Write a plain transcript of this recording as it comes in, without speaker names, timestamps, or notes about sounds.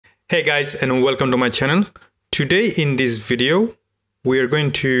Hey guys, and welcome to my channel. Today in this video we are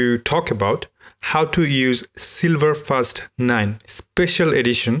going to talk about how to use SilverFast 9 special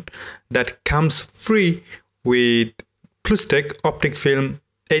edition that comes free with Plustek OpticFilm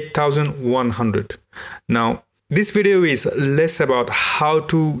 8100. Now this video is less about how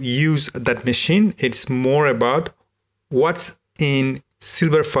to use that machine, it's more about what's in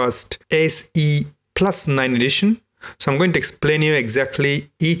SilverFast SE Plus 9 edition. So I'm going to explain you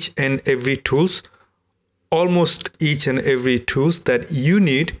exactly each and every tools, almost each and every tools that you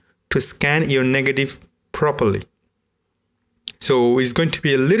need to scan your negative properly. So it's going to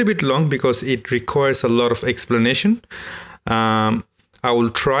be a little bit long because it requires a lot of explanation. I will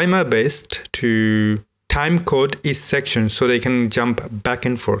try my best to time code each section so they can jump back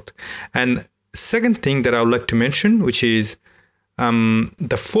and forth. And second thing that I would like to mention, which is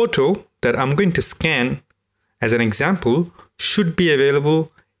the photo that I'm going to scan as an example should be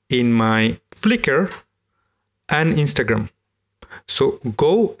available in my Flickr and Instagram. So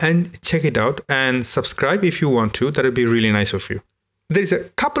go and check it out and subscribe if you want to. That would be really nice of you. There's a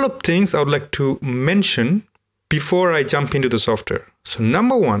couple of things I would like to mention before I jump into the software. So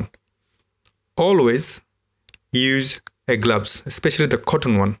number one, always use a gloves, especially the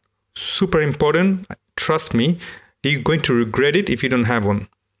cotton one. Super important. Trust me, you're going to regret it if you don't have one.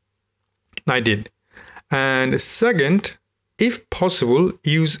 I did. And second, if possible,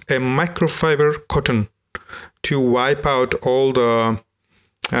 use a microfiber cotton to wipe out all the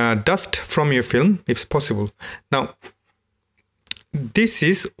dust from your film if possible. Now, this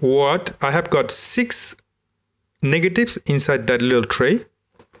is what I have got 6 negatives inside that little tray.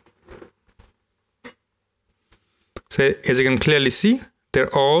 So as you can clearly see,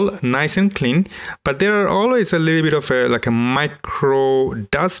 they're all nice and clean, but there are always a little bit of a micro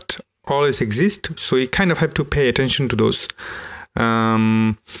dust always exist, so you kind of have to pay attention to those. So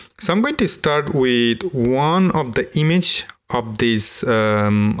I'm going to start with one of the image of this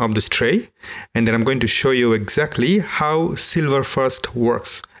tray, and then I'm going to show you exactly how SilverFast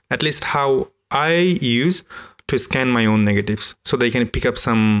works, at least how I use to scan my own negatives, so they can pick up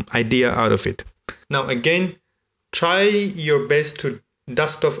some idea out of it. Now again, try your best to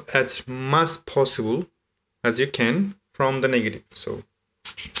dust off as much possible as you can from the negative. So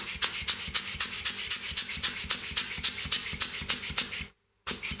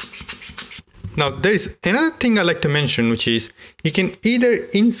now there is another thing I like to mention, which is you can either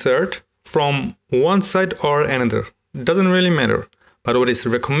insert from one side or another. It doesn't really matter. But what is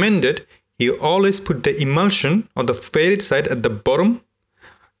recommended, you always put the emulsion or the faded side at the bottom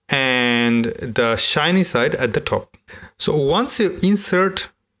and the shiny side at the top. So once you insert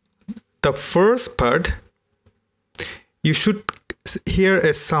the first part, you should hear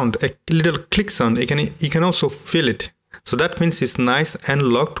a sound, a little click sound. You can also feel it. So that means it's nice and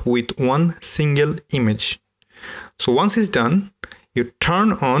locked with one single image. So once it's done, you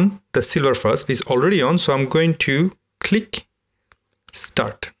turn on the SilverFast. It's already on, so I'm going to click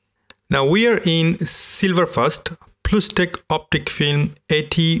start. Now we are in SilverFast Plustek OpticFilm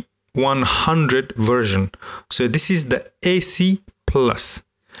 8100 version. So this is the AC Plus.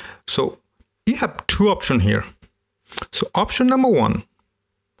 So you have two options here. So option number one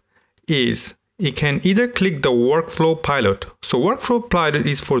is you can either click the workflow pilot. So workflow pilot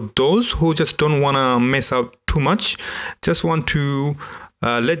is for those who just don't want to mess out too much, just want to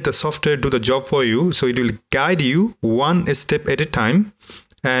let the software do the job for you. So it will guide you one step at a time,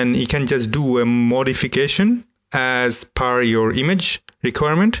 and you can just do a modification as per your image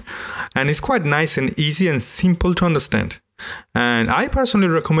requirement. And it's quite nice and easy and simple to understand. And I personally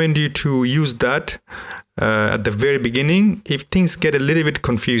recommend you to use that at the very beginning if things get a little bit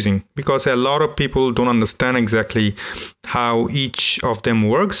confusing, because a lot of people don't understand exactly how each of them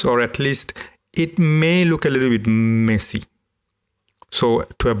works, or at least it may look a little bit messy. So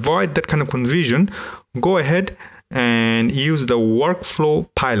to avoid that kind of confusion, go ahead and use the workflow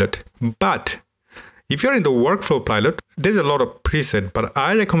pilot. But if you're in the workflow pilot, there's a lot of preset, but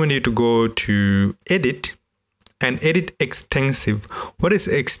I recommend you to go to edit and edit extensive. What is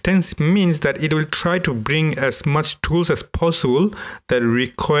extensive means that it will try to bring as much tools as possible that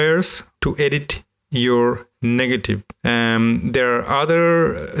requires to edit your negative. There are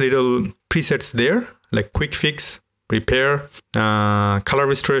other little presets there like quick fix, repair, color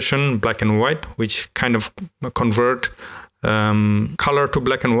restoration, black and white, which kind of convert color to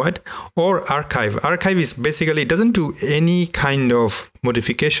black and white, or archive. Archive is basically, it doesn't do any kind of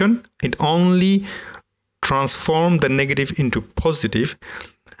modification. It only transform the negative into positive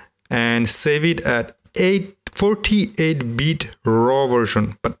and save it at 48-bit raw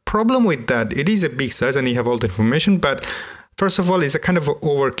version. But problem with that, it is a big size and you have all the information, but First of all, it's a kind of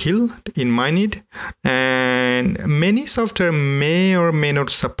overkill in my need, and many software may or may not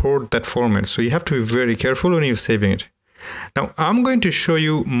support that format. So you have to be very careful when you're saving it. Now, I'm going to show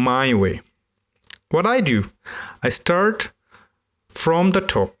you my way. What I do, I start from the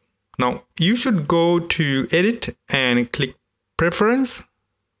top. Now, you should go to Edit and click Preference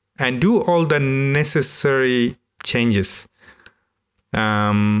and do all the necessary changes.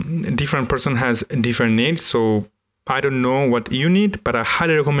 Different person has different needs, so I don't know what you need, but I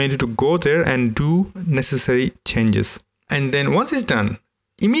highly recommend you to go there and do necessary changes. And then once it's done,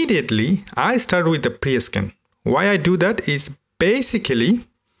 immediately I start with the pre-scan. Why I do that is basically,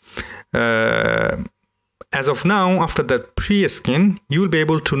 as of now, after that pre-scan, you will be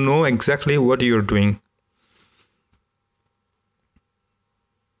able to know exactly what you're doing.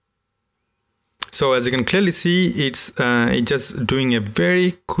 So as you can clearly see, it's just doing a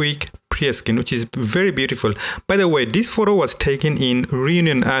very quick pre-scan, which is very beautiful. By the way, this photo was taken in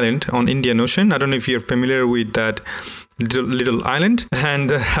Reunion Island on Indian Ocean. I don't know if you're familiar with that little island.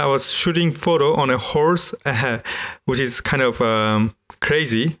 And I was shooting photo on a horse, which is kind of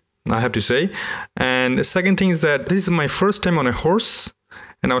crazy, I have to say. And the second thing is that this is my first time on a horse.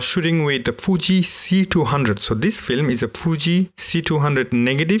 And I was shooting with the Fuji C200. So this film is a Fuji C200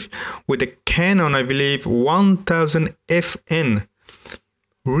 negative with a Canon, I believe, 1000 FN.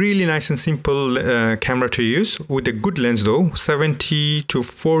 Really nice and simple camera to use with a good lens though, 70 to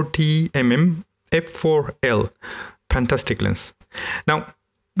 40 mm f4L. Fantastic lens. Now,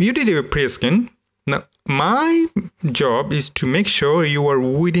 you did a pre-scan. Now, my job is to make sure you are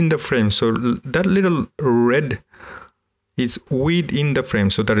within the frame. So that little red is within the frame,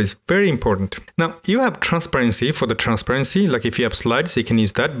 so that is very important. Now you have transparency. For the transparency, like if you have slides, you can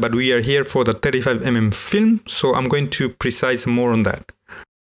use that, but we are here for the 35 mm film, so I'm going to precise more on that.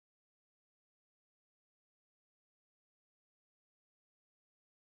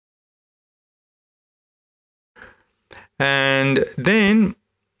 And then,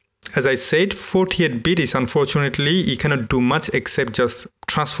 as I said, 48-bit is unfortunately, you cannot do much except just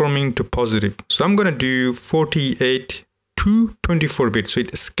transforming to positive. So I'm going to do 48 to 24-bit. So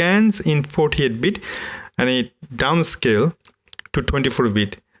it scans in 48-bit and it downscale to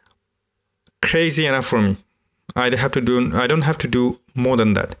 24-bit. Crazy enough for me. I don't have to do more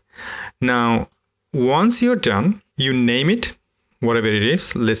than that. Now, once you're done, you name it, whatever it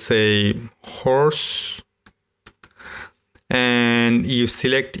is. Let's say horse. And you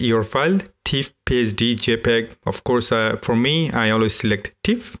select your file, TIFF, PSD, JPEG. Of course, for me, I always select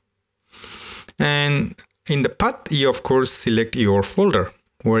TIFF. And in the path, you of course select your folder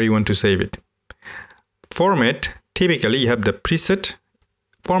where you want to save it. Format, typically you have the preset.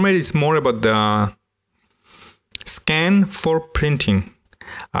 Format is more about the scan for printing.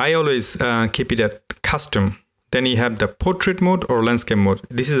 I always keep it at custom. Then you have the portrait mode or landscape mode.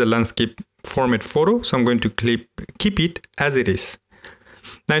 This is a landscape format photo, so I'm going to keep it as it is.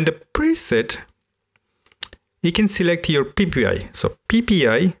 Now in the preset, you can select your PPI. So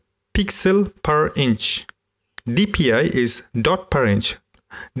PPI, pixel per inch. DPI is dot per inch.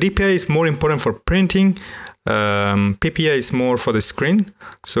 DPI is more important for printing. PPI is more for the screen.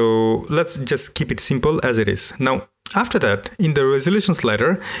 So let's just keep it simple as it is. Now, after that, in the resolution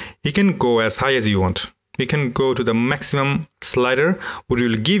slider, you can go as high as you want. You can go to the maximum slider, which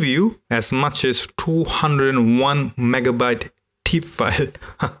will give you as much as 201 megabyte TIFF file.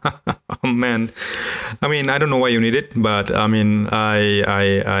 Oh man, I mean, I don't know why you need it, but I mean,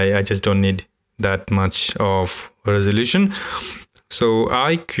 I just don't need that much of resolution. So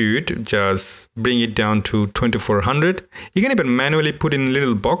I could just bring it down to 2400. You can even manually put in a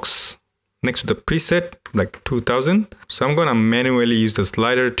little box next to the preset, like 2000. So I'm gonna manually use the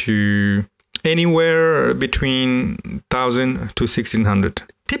slider to anywhere between 1000 to 1600.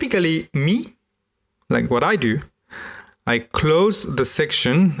 Typically me, like what I do, I close the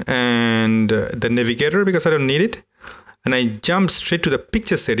section and the navigator because I don't need it. And I jump straight to the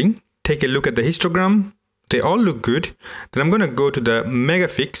picture setting, take a look at the histogram. They all look good. Then I'm gonna go to the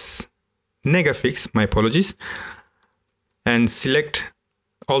negafix, my apologies, and select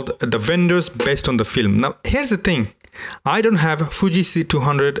all the vendors based on the film. Now, here's the thing. I don't have Fuji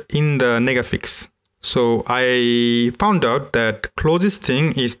C200 in the negafix. So I found out that closest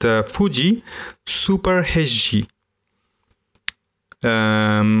thing is the Fuji Super HG.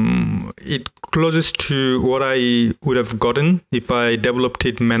 It closest to what I would have gotten if I developed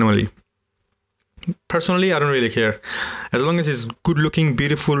it manually. Personally, I don't really care. As long as it's good looking,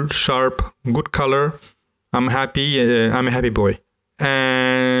 beautiful, sharp, good color, I'm happy. I'm a happy boy.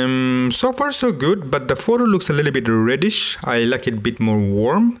 So far so good, but the photo looks a little bit reddish. I like it a bit more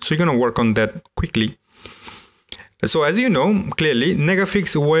warm, so you're gonna work on that quickly. So as you know, clearly,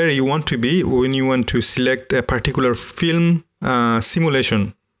 negafix where you want to be when you want to select a particular film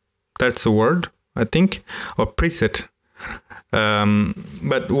simulation. That's the word, I think, or preset.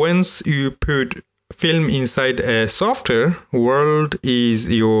 But once you put film inside a software, world is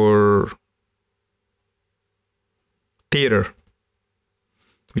your theater,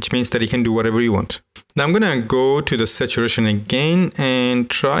 which means that you can do whatever you want. Now I'm gonna go to the saturation again and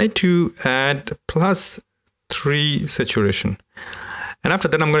try to add +3 saturation. And after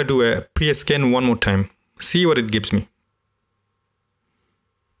that, I'm gonna do a pre-scan one more time. See what it gives me.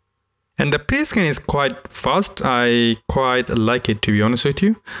 And the pre-scan is quite fast. I quite like it, to be honest with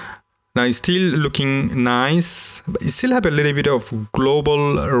you. Now it's still looking nice, but it still have a little bit of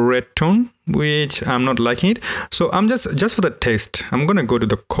global red tone, which I'm not liking it. So I'm just for the test, I'm gonna go to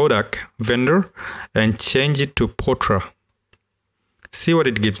the Kodak vendor and change it to Portra. See what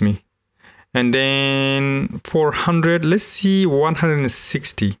it gives me. And then 400, let's see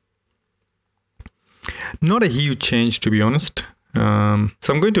 160. Not a huge change, to be honest. So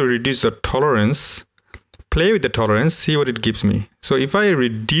I'm going to reduce the tolerance. Play with the tolerance, see what it gives me. So if I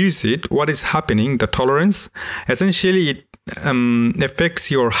reduce it, what is happening, the tolerance, essentially it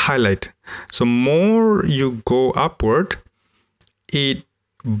affects your highlight. So more you go upward, it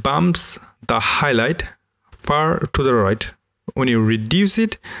bumps the highlight far to the right. When you reduce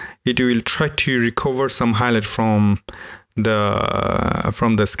it, it will try to recover some highlight from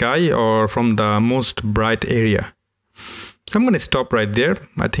the sky or from the most bright area. So I'm going to stop right there.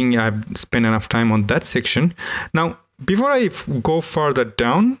 I think I've spent enough time on that section. Now, before I go further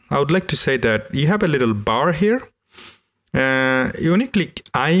down, I would like to say that you have a little bar here. You only click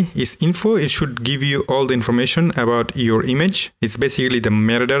I is info. It should give you all the information about your image. It's basically the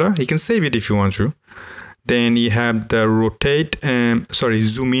metadata. You can save it if you want to. Then you have the rotate,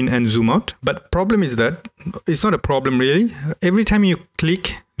 zoom in and zoom out. But problem is that it's not a problem really. Every time you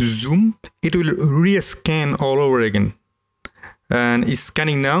click zoom, it will re-scan all over again. And it's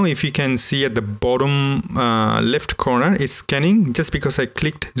scanning now. If you can see at the bottom left corner, it's scanning just because I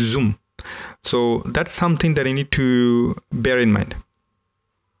clicked zoom. So that's something that I need to bear in mind.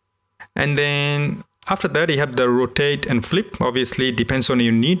 And then after that, you have the rotate and flip. Obviously, it depends on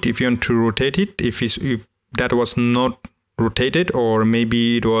your need. If you want to rotate it, if that was not rotated, or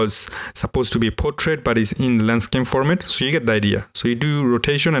maybe it was supposed to be a portrait but is in landscape format. So you get the idea. So you do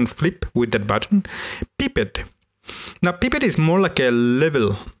rotation and flip with that button. Pipette. Now pipette is more like a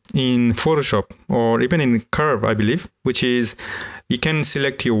level in Photoshop or even in Curve, I believe, which is you can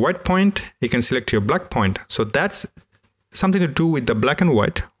select your white point, you can select your black point. So that's something to do with the black and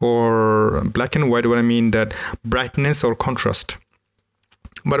white, or black and white, what I mean that brightness or contrast.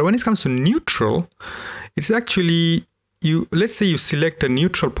 But when it comes to neutral, it's actually let's say you select a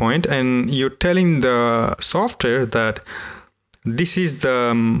neutral point and you're telling the software that this is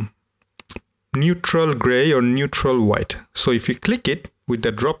the neutral gray or neutral white. So if you click it with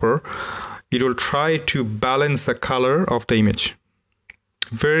the dropper, it will try to balance the color of the image.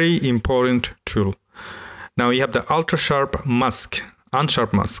 Very important tool. Now you have the ultra sharp mask,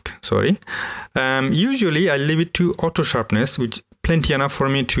 unsharp mask, sorry. Usually I leave it to auto sharpness, which plenty enough for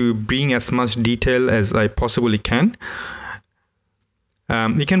me to bring as much detail as I possibly can.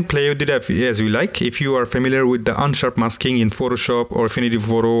 You can play with it as you like. If you are familiar with the unsharp masking in Photoshop or Affinity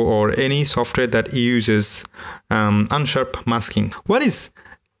Photo or any software that uses unsharp masking. What is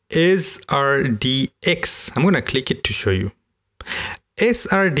SRDX? I'm going to click it to show you.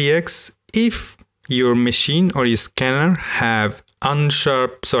 SRDX, if your machine or your scanner have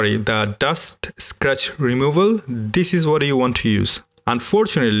the dust scratch removal, this is what you want to use.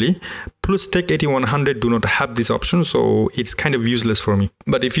 Unfortunately, Plustek 8100 do not have this option, so it's kind of useless for me.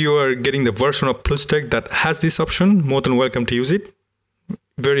 But if you are getting the version of Plustek that has this option, more than welcome to use it.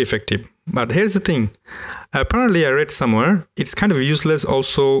 Very effective. But here's the thing. Apparently, I read somewhere, it's kind of useless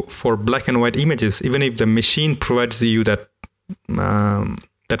also for black and white images, even if the machine provides you that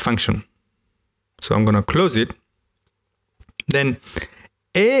function. So I'm going to close it. Then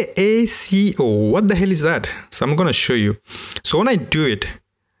AACO, what the hell is that? So I'm going to show you. So when I do it,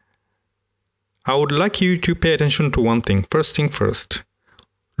 I would like you to pay attention to one thing. First thing first,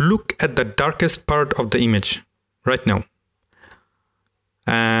 look at the darkest part of the image right now.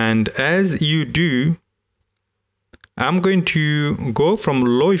 And as you do, I'm going to go from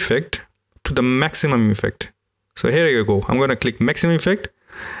low effect to the maximum effect. So here you go. I'm going to click maximum effect.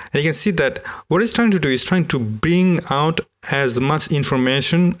 And you can see that what it's trying to do is trying to bring out as much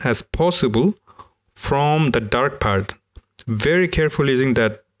information as possible from the dark part. Very careful using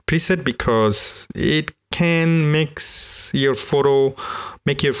that preset because it can make your photo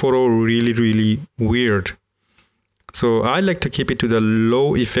really, really weird. So I like to keep it to the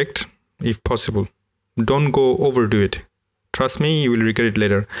low effect if possible. Don't go overdo it. Trust me, you will regret it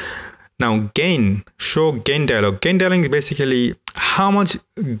later. Now gain, show gain dialog. Gain dialog is basically how much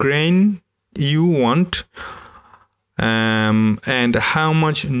grain you want and how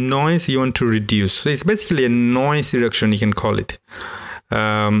much noise you want to reduce. So it's basically a noise reduction, you can call it.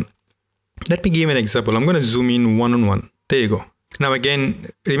 Let me give an example. I'm going to zoom in one-on-one. There you go. Now again,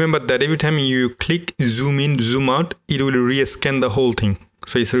 remember that every time you click zoom in, zoom out, it will re-scan the whole thing.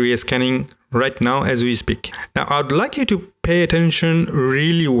 So it's re-scanning right now as we speak. Now I'd like you to pay attention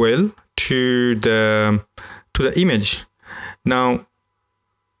really well to the image. Now,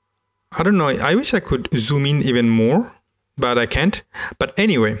 I don't know, I wish I could zoom in even more, but I can't. But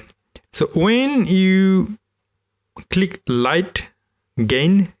anyway, so when you click light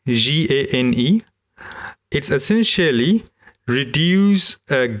gain, G-A-N-E, it's essentially reduce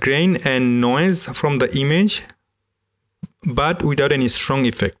grain and noise from the image, but without any strong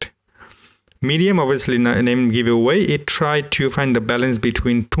effect. Medium, obviously name giveaway, it tried to find the balance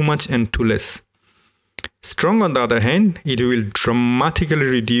between too much and too less. Strong, on the other hand, it will dramatically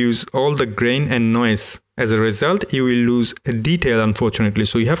reduce all the grain and noise. As a result, you will lose detail, unfortunately.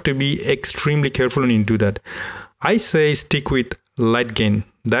 So you have to be extremely careful when you do that. I say stick with light gain.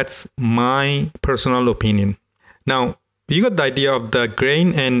 That's my personal opinion. Now, you got the idea of the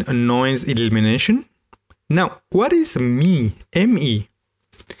grain and noise elimination. Now, what is ME? ME.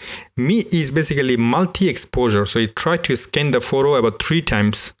 ME is basically multi-exposure. So you try to scan the photo about 3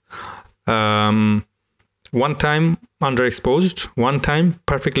 times. One time underexposed, one time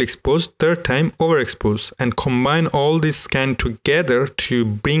perfectly exposed, third time overexposed, and combine all this scan together to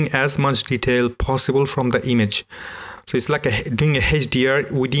bring as much detail possible from the image. So it's like doing a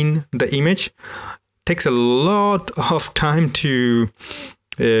HDR within the image. Takes a lot of time to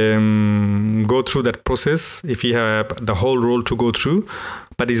go through that process if you have the whole roll to go through,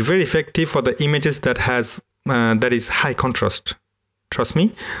 but it's very effective for the images that is high contrast. Trust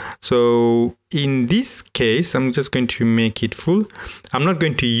me. So in this case, I'm just going to make it full. I'm not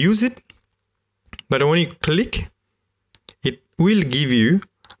going to use it, but when you click, it will give you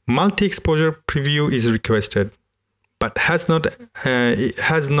multi-exposure preview is requested, but it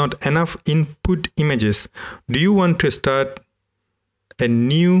has not enough input images. Do you want to start a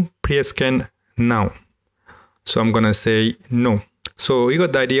new pre-scan now? So I'm gonna say no. So you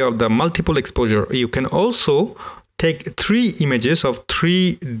got the idea of the multiple exposure. You can also take 3 images of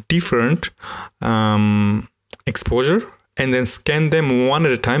 3 different exposure and then scan them one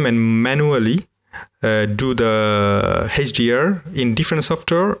at a time and manually do the HDR in different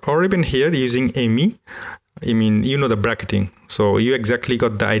software, or even here using ME. I mean, you know, the bracketing. So you exactly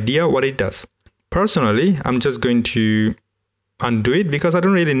got the idea what it does. Personally, I'm just going to undo it because I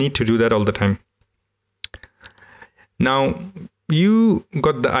don't really need to do that all the time. Now you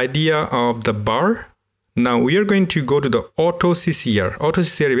got the idea of the bar. Now we are going to go to the auto CCR. Auto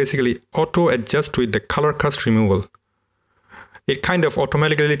CCR basically auto adjust with the color cast removal. It kind of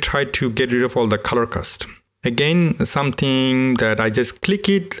automatically tried to get rid of all the color cast. Again, something that I just click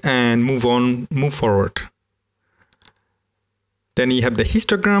it and move forward. Then you have the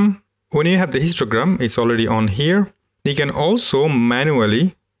histogram. When you have the histogram, it's already on here. You can also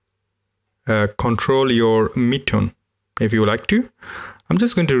manually control your midtone if you like to. I'm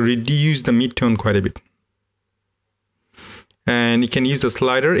just going to reduce the midtone quite a bit. And you can use the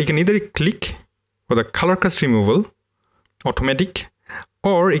slider. You can either click for the color cast removal, automatic,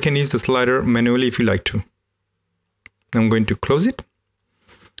 or you can use the slider manually if you like to. I'm going to close it.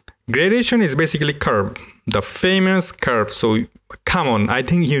 Gradation is basically curve, the famous curve. So come on, I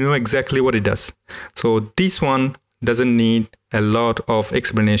think you know exactly what it does. So this one doesn't need a lot of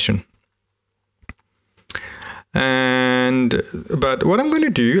explanation. But what I'm going to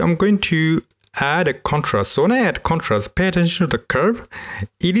do, I'm going to add a contrast. So when I add contrast, pay attention to the curve.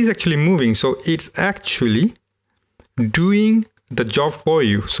 It is actually moving. So it's actually doing the job for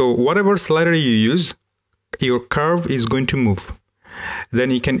you. So whatever slider you use, your curve is going to move.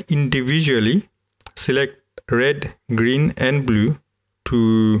 Then you can individually select red, green, and blue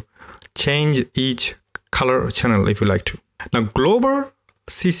to change each color channel if you like to. Now global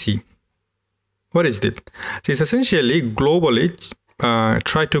CC, what is it? So it's essentially globally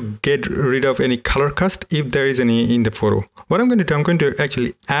try to get rid of any color cast if there is any in the photo. What I'm going to do, I'm going to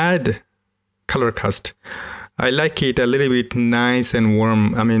actually add color cast. I like it a little bit nice and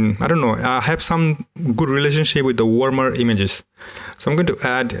warm. I mean, I don't know, I have some good relationship with the warmer images. So I'm going to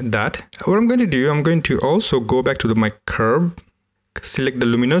add that. What I'm going to do, I'm going to also go back to my curve, select the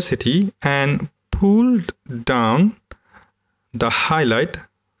luminosity and pull down the highlight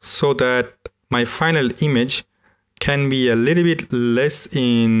so that my final image can be a little bit less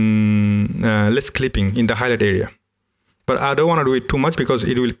in less clipping in the highlight area, but I don't want to do it too much because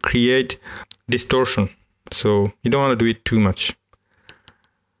it will create distortion, so you don't want to do it too much.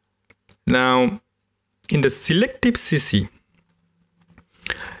 Now in the selective CC,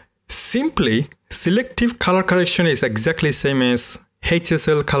 simply selective color correction is exactly same as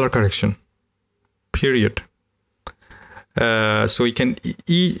HSL color correction, period. So you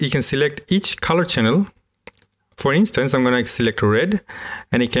can select each color channel. For instance, I'm going to select red,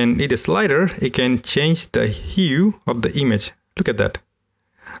 and it can hit a slider. It can change the hue of the image. Look at that.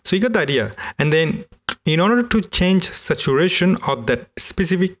 So you got the idea. And then in order to change saturation of that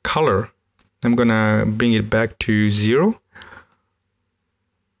specific color, I'm going to bring it back to 0.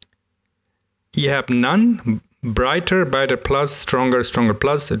 You have none, brighter, brighter plus, stronger, stronger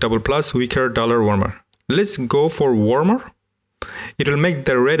plus, double plus, weaker, duller, warmer. Let's go for warmer. It will make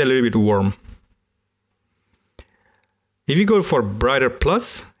the red a little bit warm. If you go for brighter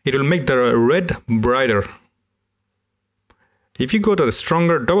plus, it will make the red brighter. If you go to the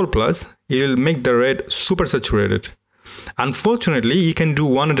stronger double plus, it will make the red super saturated. Unfortunately, you can do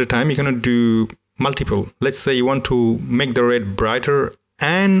one at a time. You cannot do multiple. Let's say you want to make the red brighter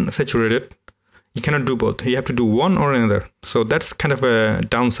and saturated. You cannot do both. You have to do one or another. So that's kind of a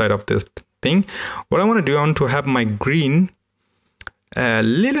downside of this thing. What I want to do, I want to have my green a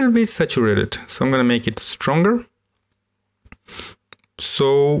little bit saturated. So I'm going to make it stronger.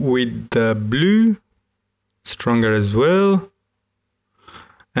 So with the blue, stronger as well.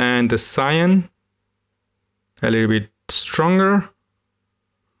 And the cyan, a little bit stronger.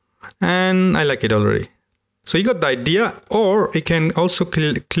 And I like it already. So you got the idea. Or you can also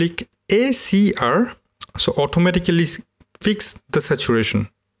click ACR, so automatically fix the saturation.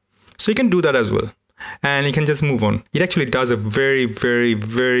 So you can do that as well, and you can just move on. It actually does a very, very,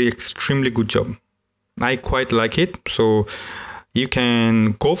 very extremely good job. I quite like it, so you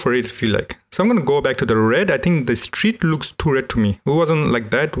can go for it if you like. So I'm going to go back to the red. I think the street looks too red to me. It wasn't like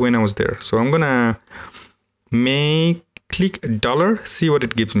that when I was there. So I'm going to click $, see what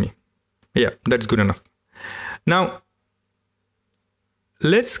it gives me. Yeah, that's good enough. Now,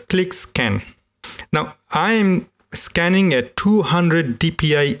 let's click scan. Now I am scanning a 200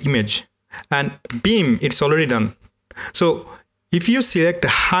 dpi image, and beam, it's already done. So if you select a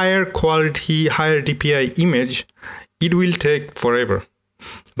higher quality, higher dpi image, it will take forever.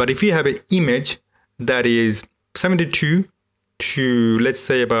 But if you have an image that is 72 to, let's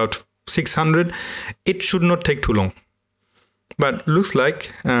say, about 600, it should not take too long. But looks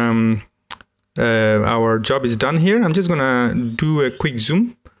like our job is done here. I'm just gonna do a quick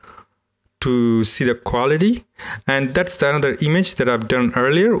zoom to see the quality, and that's another image that I've done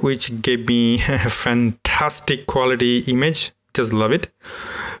earlier, which gave me a fantastic quality image. Just love it.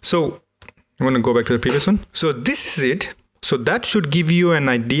 So I'm gonna go back to the previous one. So this is it. So that should give you an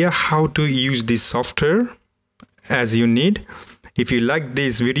idea how to use this software as you need. If you like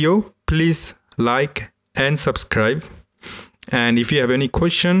this video, please like and subscribe. And if you have any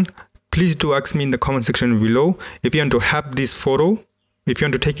question, please do ask me in the comment section below. If you want to have this photo, if you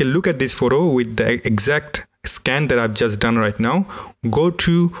want to take a look at this photo with the exact scan that I've just done right now, go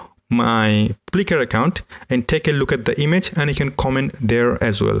to my Flickr account and take a look at the image, and you can comment there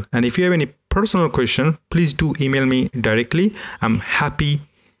as well. And if you have any personal question, please do email me directly. I'm happy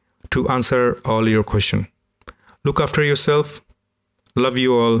to answer all your questions. Look after yourself. Love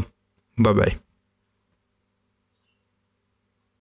you all. Bye-bye.